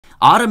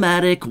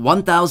automatic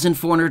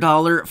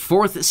 $1,400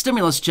 fourth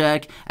stimulus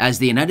check as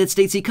the United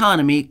States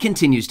economy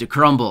continues to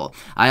crumble.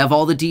 I have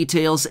all the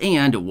details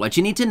and what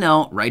you need to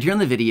know right here in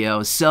the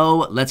video,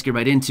 so let's get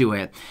right into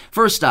it.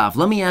 First off,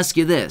 let me ask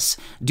you this.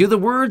 Do the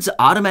words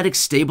automatic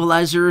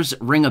stabilizers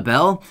ring a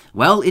bell?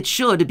 Well, it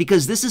should,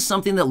 because this is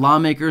something that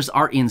lawmakers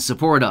are in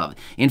support of.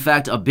 In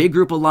fact, a big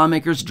group of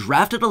lawmakers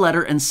drafted a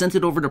letter and sent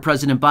it over to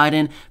President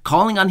Biden,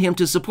 calling on him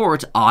to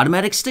support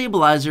automatic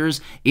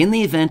stabilizers in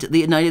the event the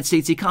United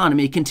States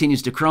economy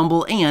continues to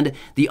crumble and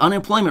the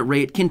unemployment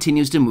rate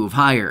continues to move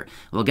higher.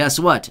 Well, guess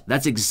what?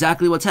 That's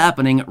exactly what's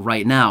happening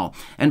right now.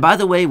 And by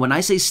the way, when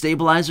I say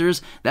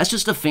stabilizers, that's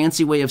just a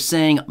fancy way of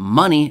saying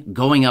money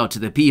going out to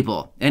the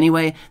people.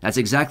 Anyway, that's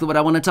exactly what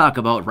I want to talk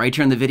about right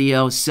here in the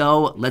video,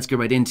 so let's get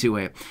right into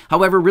it.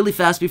 However, really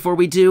fast before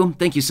we do,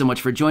 thank you so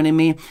much for joining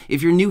me.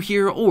 If you're new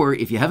here or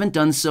if you haven't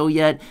done so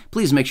yet,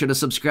 please make sure to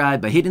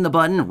subscribe by hitting the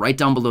button right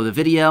down below the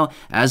video.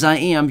 As I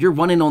am your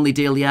one and only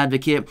daily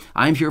advocate,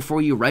 I'm here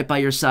for you right by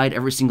your side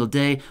every single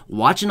day,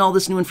 watching all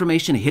this new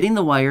information, hitting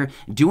the wire,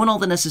 doing all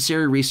the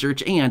necessary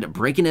research, and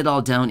breaking it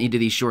all down into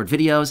these short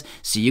videos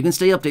so you can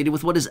stay updated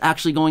with what is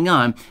actually going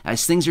on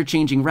as things are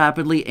changing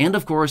rapidly. And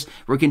of course,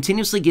 we're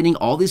continuously getting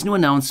all these new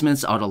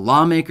announcements out of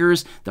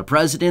lawmakers, the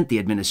president, the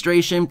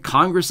administration,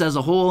 Congress as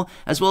a whole,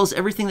 as well as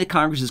everything that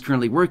Congress is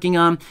currently working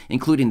on,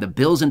 including the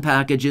bills and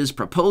packages,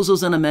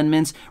 proposals and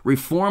amendments,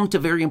 reform to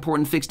very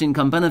important fixed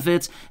income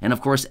benefits, and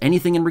of course,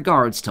 anything in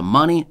regards to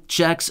money,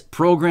 checks,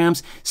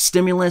 programs,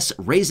 stimulus,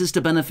 raises to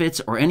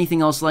benefits, or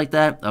anything else like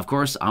that. Of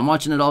course, I'm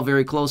watching it all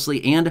very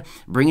closely and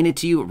bringing it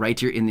to you right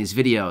here in these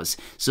videos.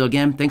 So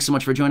again, thanks so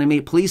much for joining me.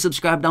 Please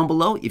subscribe down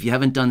below if you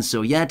haven't done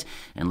so yet,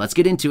 and let's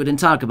get into it and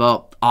talk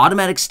about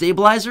automatic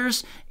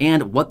stabilizers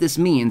and what this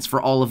means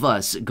for all of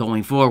us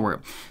going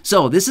forward.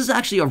 So this is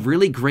actually a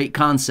really great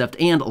concept,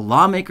 and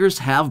lawmakers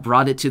have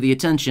brought it to the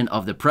attention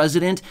of the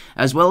president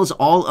as well as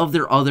all of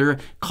their other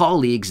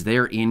colleagues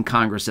there in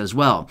Congress as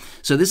well.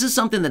 So this is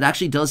something that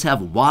actually does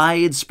have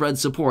widespread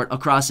support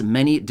across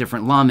many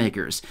different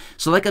lawmakers.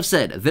 So like I've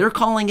said, they're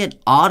calling it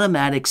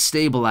automatic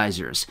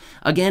stabilizers.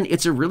 Again,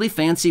 it's a really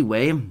fancy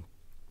way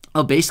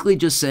of basically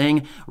just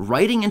saying,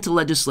 writing into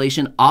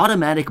legislation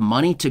automatic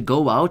money to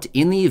go out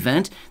in the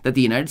event that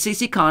the United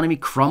States economy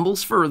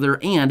crumbles further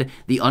and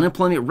the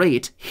unemployment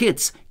rate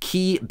hits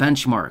key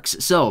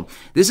benchmarks. So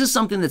this is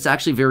something that's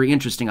actually very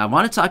interesting. I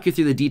want to talk you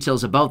through the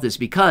details about this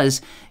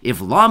because if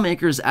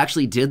lawmakers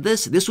actually did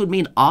this, this would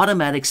mean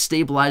automatic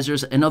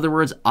stabilizers, in other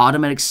words,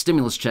 automatic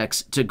stimulus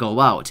checks to go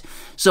out.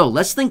 So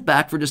let's think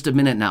back for just a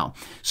minute now.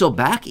 So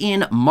back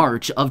in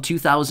March of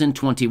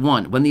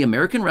 2021, when the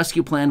American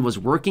Rescue Plan was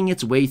working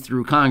its way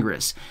through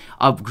Congress,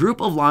 a group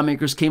of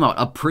lawmakers came out,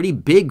 a pretty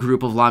big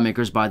group of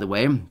lawmakers, by the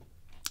way,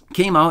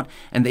 came out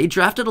and they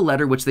drafted a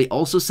letter which they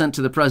also sent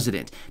to the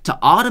president to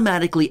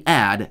automatically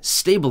add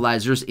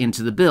stabilizers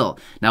into the bill.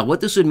 Now,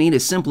 what this would mean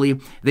is simply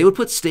they would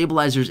put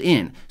stabilizers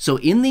in. So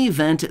in the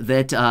event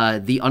that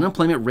the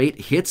unemployment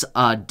rate hits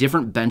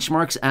different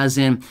benchmarks, as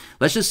in,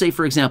 let's just say,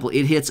 for example,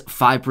 it hits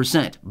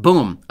 5%,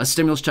 boom, a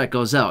stimulus check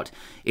goes out.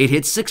 It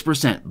hits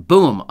 6%,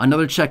 boom,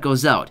 another check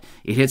goes out.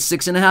 It hits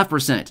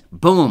 6.5%,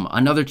 boom,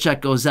 another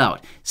check goes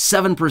out.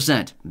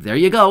 7%, there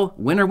you go,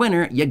 winner,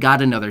 winner, you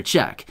got another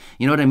check.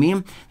 You know what I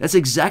mean? That's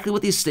exactly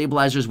what these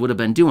stabilizers would have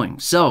been doing.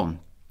 So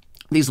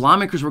these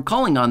lawmakers were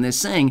calling on this,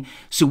 saying,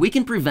 so we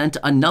can prevent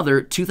another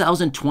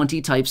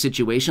 2020 type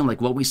situation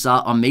like what we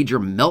saw, a major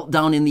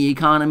meltdown in the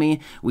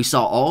economy. We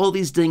saw all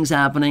these things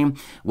happening.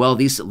 Well,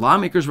 these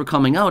lawmakers were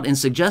coming out and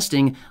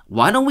suggesting,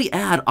 why don't we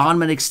add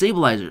automatic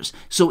stabilizers?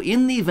 So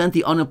in the event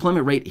the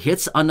unemployment rate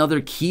hits another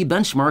key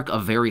benchmark, a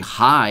very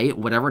high,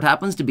 whatever it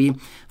happens to be, 5%,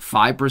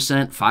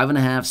 5.5%,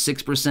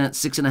 6%,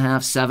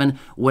 6.5%, 7%,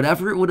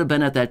 whatever it would have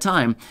been at that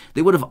time,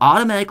 they would have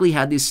automatically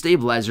had these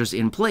stabilizers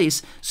in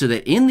place so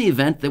that in the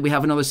event that we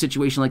have another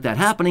situation like that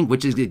happening,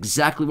 which is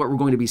exactly what we're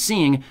going to be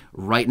seeing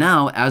right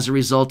now as a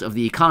result of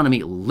the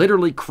economy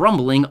literally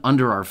crumbling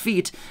under our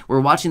feet.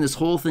 We're watching this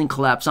whole thing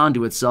collapse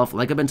onto itself,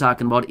 like I've been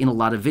talking about in a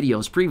lot of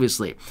videos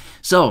previously.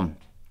 So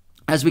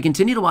as we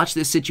continue to watch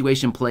this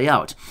situation play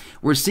out,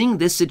 we're seeing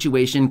this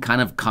situation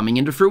kind of coming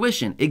into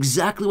fruition,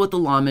 exactly what the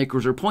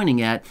lawmakers are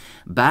pointing at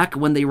back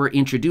when they were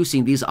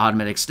introducing these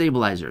automatic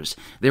stabilizers.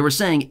 They were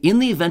saying, in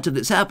the event of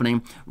this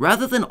happening,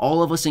 rather than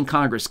all of us in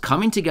Congress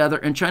coming together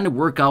and trying to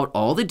work out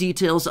all the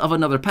details of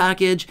another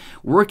package,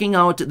 working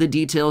out the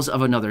details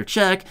of another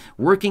check,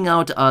 working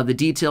out the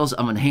details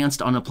of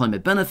enhanced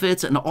unemployment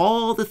benefits, and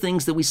all the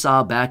things that we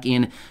saw back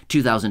in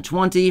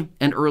 2020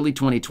 and early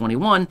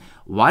 2021,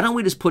 why don't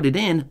we just put it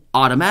in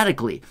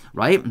automatically,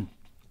 right?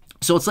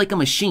 So it's like a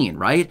machine,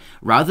 right?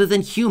 Rather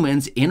than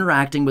humans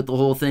interacting with the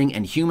whole thing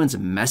and humans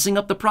messing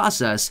up the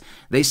process,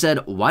 they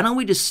said, why don't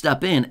we just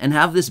step in and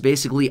have this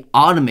basically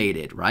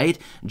automated, right?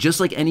 Just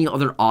like any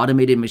other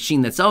automated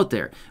machine that's out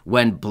there.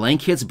 When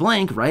blank hits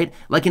blank, right?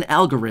 Like an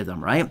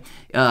algorithm, right?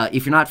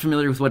 If you're not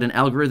familiar with what an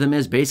algorithm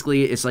is,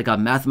 basically it's like a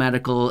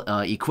mathematical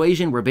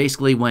equation where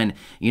basically when,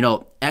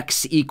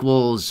 X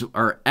equals,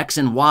 or X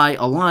and Y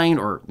align,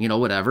 or,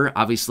 whatever.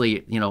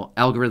 Obviously,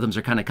 algorithms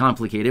are kind of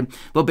complicated,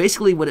 but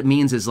basically what it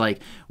means is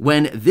like,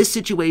 when this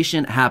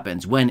situation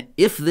happens, when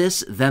if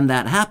this, then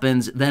that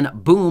happens, then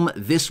boom,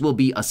 this will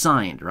be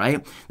assigned,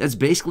 right? That's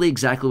basically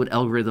exactly what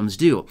algorithms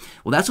do.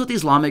 Well, that's what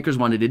these lawmakers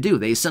wanted to do.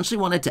 They essentially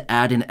wanted to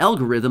add an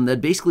algorithm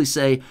that basically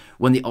say,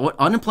 when the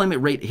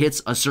unemployment rate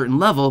hits a certain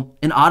level,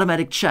 an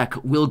automatic check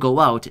will go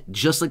out,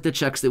 just like the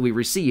checks that we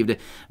received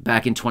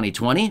back in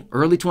 2020,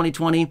 early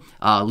 2020,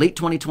 late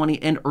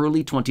 2020, and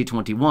early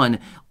 2021.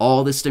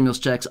 All the stimulus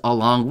checks,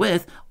 along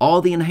with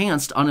all the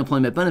enhanced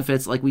unemployment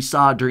benefits like we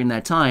saw during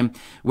that time,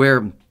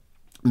 where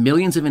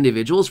millions of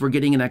individuals were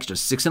getting an extra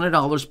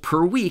 $600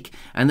 per week,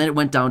 and then it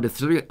went down to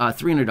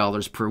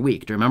 $300 per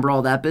week. Do you remember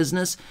all that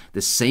business?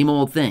 The same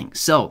old thing.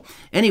 So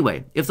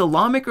anyway, if the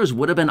lawmakers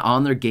would have been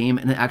on their game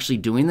and actually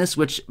doing this,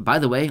 which, by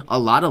the way, a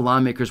lot of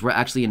lawmakers were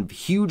actually in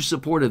huge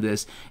support of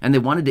this, and they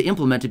wanted to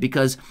implement it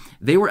because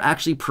they were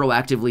actually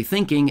proactively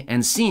thinking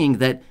and seeing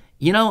that,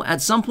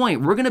 at some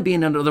point, we're going to be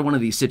in another one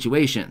of these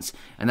situations.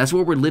 And that's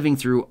what we're living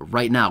through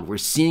right now. We're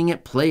seeing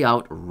it play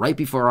out right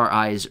before our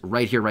eyes,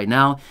 right here, right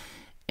now.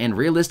 And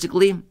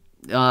realistically,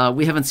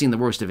 we haven't seen the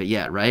worst of it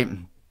yet, right?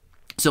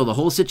 So the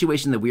whole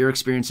situation that we are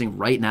experiencing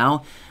right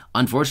now,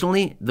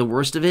 unfortunately, the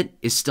worst of it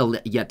is still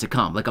yet to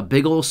come. Like a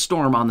big old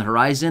storm on the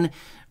horizon.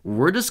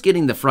 We're just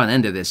getting the front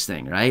end of this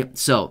thing, right?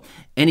 So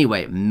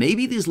anyway,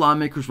 maybe these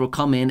lawmakers will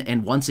come in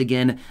and once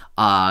again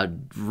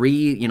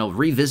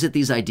revisit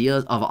these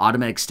ideas of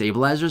automatic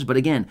stabilizers. But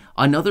again,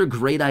 another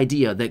great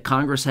idea that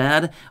Congress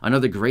had,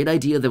 another great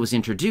idea that was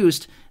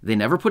introduced. They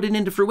never put it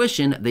into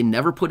fruition. They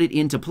never put it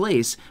into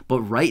place.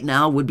 But right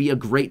now would be a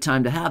great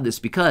time to have this,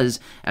 because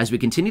as we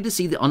continue to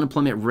see the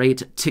unemployment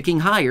rate ticking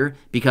higher,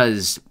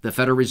 because the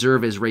Federal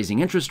Reserve is raising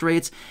interest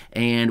rates,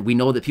 and we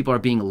know that people are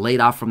being laid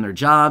off from their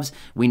jobs.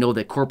 We know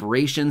that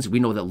corporations, we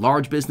know that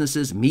large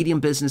businesses, medium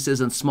businesses,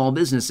 and small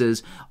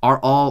businesses are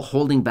all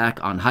holding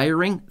back on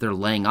hiring. They're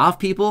laying off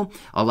people.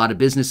 A lot of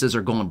businesses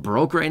are going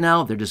broke right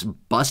now. They're just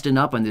busting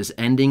up and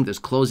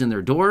just closing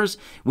their doors.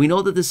 We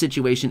know that the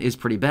situation is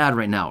pretty bad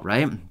right now,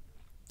 right?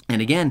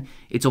 And again,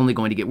 it's only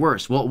going to get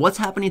worse. Well, what's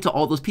happening to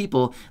all those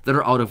people that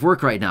are out of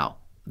work right now?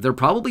 They're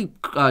probably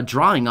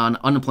drawing on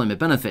unemployment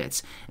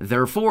benefits.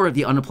 Therefore,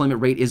 the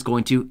unemployment rate is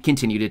going to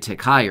continue to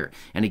tick higher.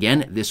 And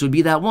again, this would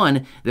be that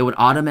one that would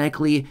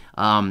automatically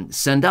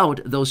send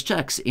out those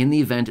checks in the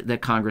event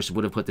that Congress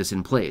would have put this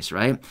in place,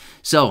 right?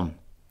 So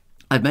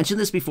I've mentioned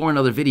this before in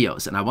other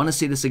videos, and I want to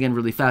say this again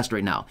really fast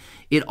right now.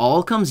 It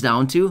all comes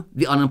down to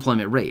the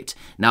unemployment rate.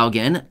 Now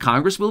again,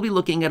 Congress will be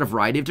looking at a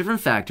variety of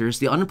different factors.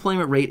 The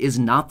unemployment rate is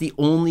not the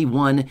only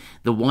one,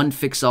 the one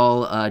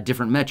fix-all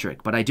different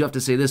metric, but I do have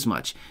to say this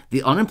much.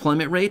 The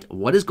unemployment rate,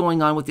 what is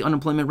going on with the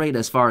unemployment rate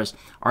as far as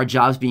are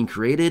jobs being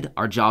created,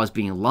 are jobs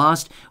being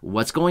lost,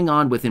 what's going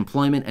on with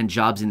employment and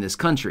jobs in this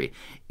country?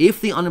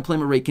 If the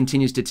unemployment rate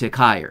continues to tick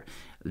higher,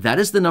 that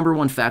is the number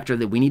one factor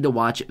that we need to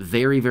watch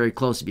very, very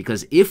closely,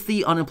 because if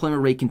the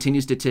unemployment rate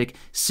continues to tick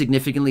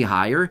significantly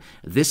higher,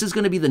 this is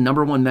going to be the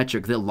number one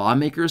metric that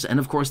lawmakers and,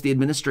 of course, the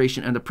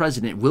administration and the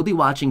president will be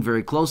watching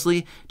very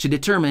closely to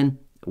determine,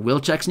 will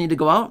checks need to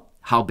go out?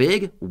 How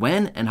big,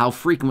 when, and how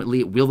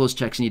frequently will those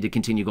checks need to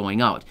continue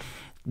going out?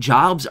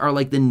 Jobs are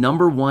like the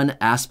number one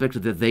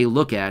aspect that they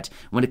look at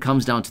when it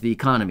comes down to the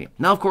economy.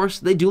 Now, of course,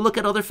 they do look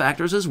at other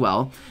factors as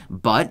well,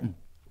 but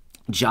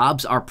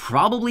jobs are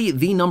probably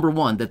the number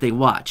one that they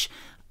watch.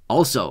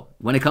 Also,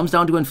 when it comes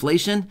down to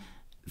inflation,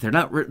 they're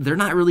not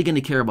really going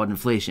to care about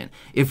inflation.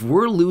 If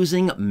we're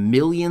losing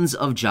millions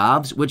of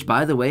jobs, which,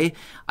 by the way,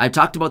 I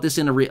talked about this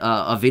in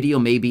a video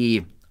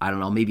maybe, I don't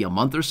know, maybe a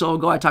month or so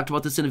ago. I talked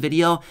about this in a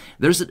video.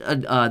 There's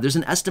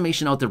an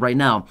estimation out there right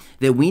now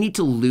that we need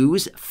to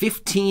lose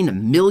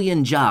 15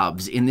 million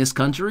jobs in this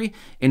country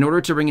in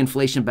order to bring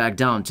inflation back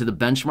down to the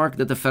benchmark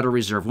that the Federal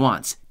Reserve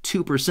wants,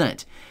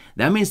 2%.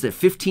 That means that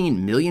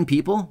 15 million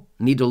people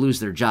need to lose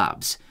their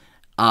jobs.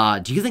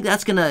 Do you think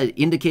that's going to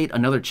indicate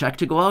another check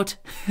to go out?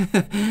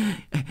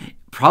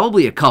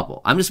 Probably a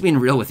couple. I'm just being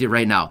real with you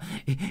right now.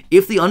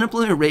 If the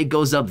unemployment rate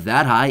goes up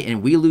that high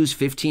and we lose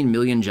 15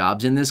 million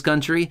jobs in this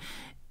country,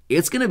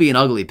 it's going to be an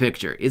ugly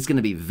picture. It's going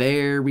to be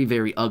very,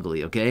 very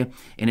ugly, okay?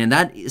 And in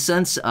that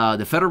sense,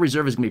 the Federal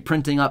Reserve is going to be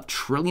printing up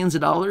trillions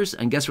of dollars,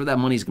 and guess where that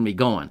money is going to be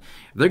going?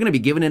 They're going to be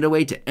giving it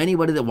away to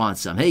anybody that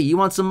wants some. Hey, you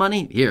want some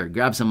money? Here,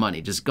 grab some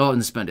money. Just go out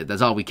and spend it.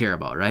 That's all we care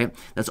about, right?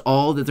 That's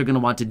all that they're going to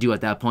want to do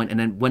at that point. And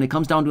then when it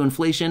comes down to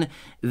inflation,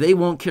 they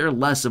won't care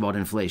less about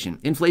inflation.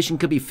 Inflation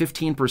could be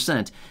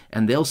 15%,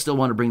 and they'll still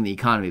want to bring the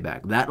economy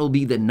back. That'll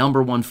be the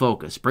number one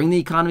focus. Bring the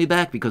economy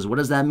back, because what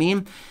does that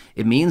mean?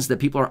 It means that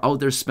people are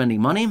out there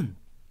spending money.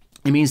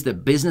 It means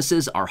that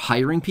businesses are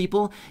hiring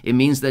people. It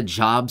means that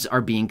jobs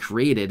are being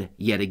created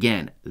yet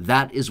again.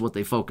 That is what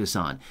they focus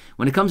on.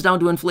 When it comes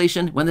down to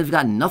inflation, when they've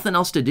got nothing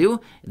else to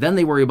do, then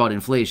they worry about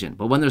inflation.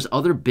 But when there's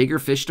other bigger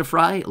fish to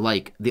fry,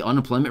 like the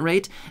unemployment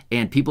rate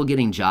and people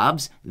getting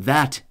jobs,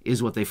 that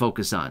is what they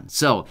focus on.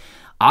 So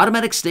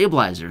Automatic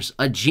stabilizers,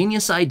 a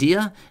genius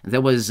idea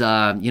that was,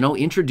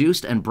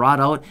 introduced and brought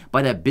out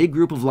by that big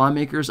group of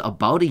lawmakers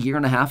about a year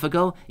and a half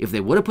ago. If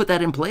they would have put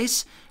that in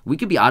place, we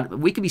could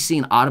be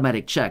seeing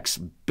automatic checks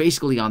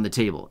basically on the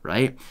table,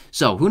 right?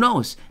 So who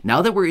knows?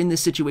 Now that we're in this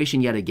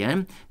situation yet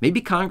again,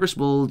 maybe Congress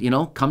will,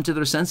 come to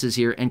their senses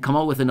here and come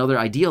out with another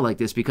idea like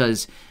this,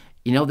 because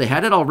they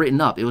had it all written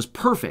up. It was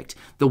perfect.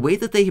 The way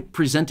that they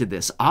presented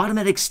this,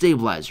 automatic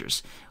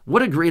stabilizers,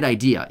 what a great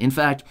idea. In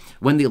fact,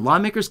 when the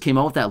lawmakers came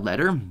out with that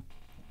letter,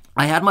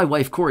 I had my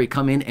wife, Corey,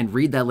 come in and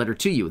read that letter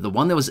to you, the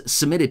one that was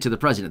submitted to the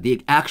president,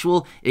 the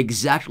actual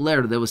exact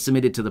letter that was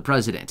submitted to the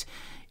president.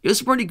 It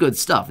was pretty good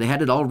stuff. They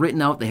had it all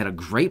written out. They had a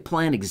great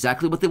plan,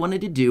 exactly what they wanted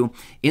to do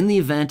in the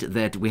event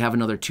that we have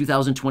another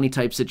 2020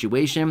 type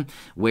situation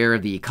where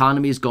the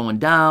economy is going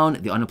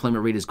down, the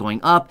unemployment rate is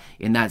going up.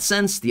 In that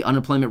sense, the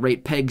unemployment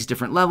rate pegs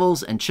different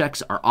levels and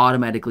checks are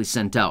automatically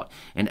sent out.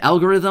 An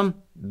algorithm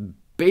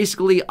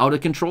basically out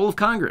of control of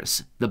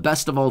Congress, the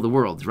best of all the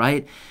worlds,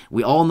 right?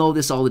 We all know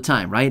this all the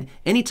time, right?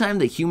 Anytime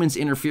that humans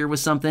interfere with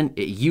something,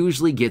 it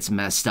usually gets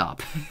messed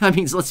up. I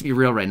mean, so let's be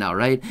real right now,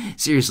 right?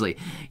 Seriously,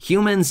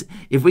 humans,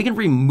 if we can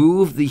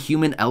remove the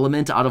human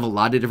element out of a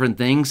lot of different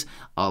things,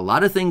 a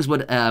lot of things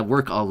would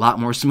work a lot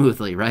more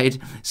smoothly, right?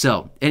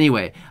 So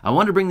anyway, I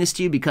want to bring this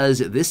to you because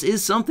this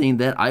is something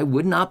that I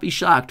would not be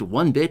shocked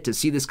one bit to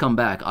see this come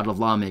back out of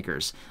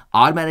lawmakers.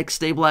 Automatic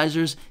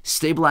stabilizers,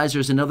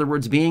 in other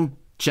words being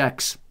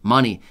checks,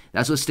 money.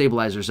 That's what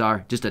stabilizers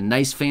are. Just a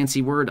nice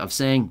fancy word of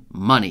saying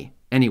money.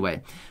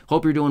 Anyway,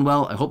 hope you're doing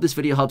well. I hope this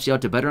video helps you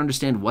out to better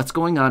understand what's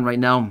going on right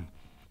now.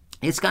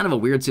 It's kind of a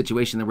weird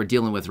situation that we're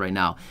dealing with right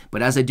now.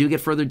 But as I do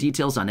get further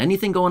details on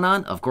anything going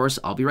on, of course,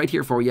 I'll be right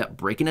here for you,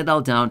 breaking it all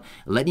down,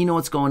 letting you know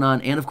what's going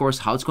on, and of course,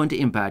 how it's going to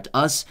impact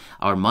us,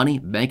 our money,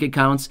 bank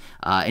accounts,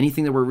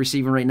 anything that we're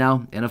receiving right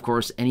now, and of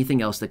course,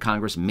 anything else that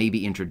Congress may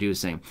be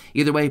introducing.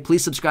 Either way,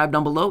 please subscribe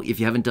down below if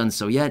you haven't done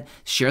so yet.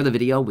 Share the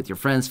video with your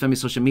friends, family,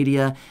 social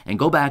media, and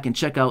go back and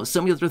check out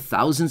some of the other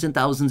thousands and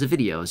thousands of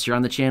videos here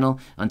on the channel.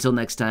 Until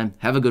next time,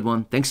 have a good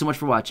one. Thanks so much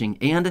for watching,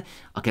 and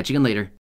I'll catch you again later.